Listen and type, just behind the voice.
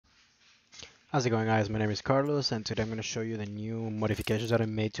How's it going, guys? My name is Carlos, and today I'm going to show you the new modifications that I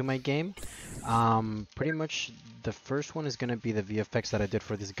made to my game. Pretty much the first one is going to be the VFX that I did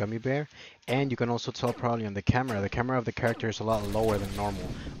for this gummy bear, and you can also tell probably on the camera. The camera of the character is a lot lower than normal.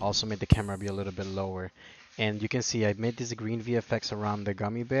 Also made the camera be a little bit lower. And you can see I made this green VFX around the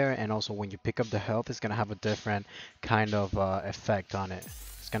gummy bear, and also when you pick up the health, it's going to have a different kind of effect on it.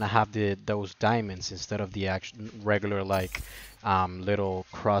 It's going to have those diamonds instead of the regular like little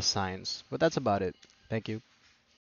cross signs. But that's about it. Thank you.